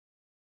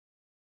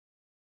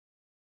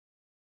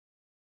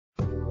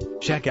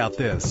Check out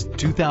this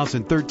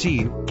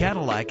 2013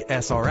 Cadillac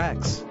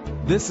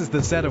SRX. This is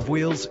the set of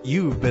wheels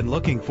you've been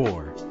looking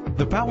for.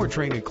 The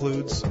powertrain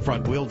includes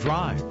front-wheel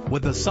drive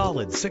with a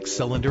solid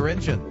 6-cylinder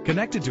engine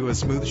connected to a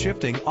smooth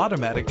shifting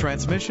automatic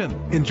transmission.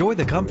 Enjoy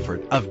the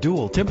comfort of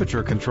dual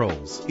temperature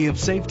controls. If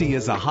safety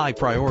is a high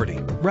priority,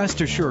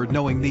 rest assured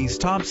knowing these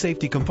top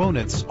safety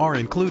components are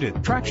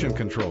included: traction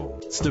control,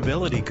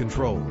 stability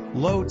control,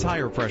 low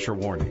tire pressure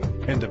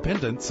warning,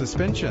 independent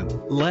suspension.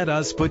 Let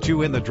us put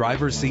you in the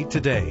driver's seat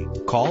today.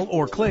 Call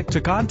or click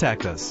to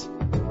contact us.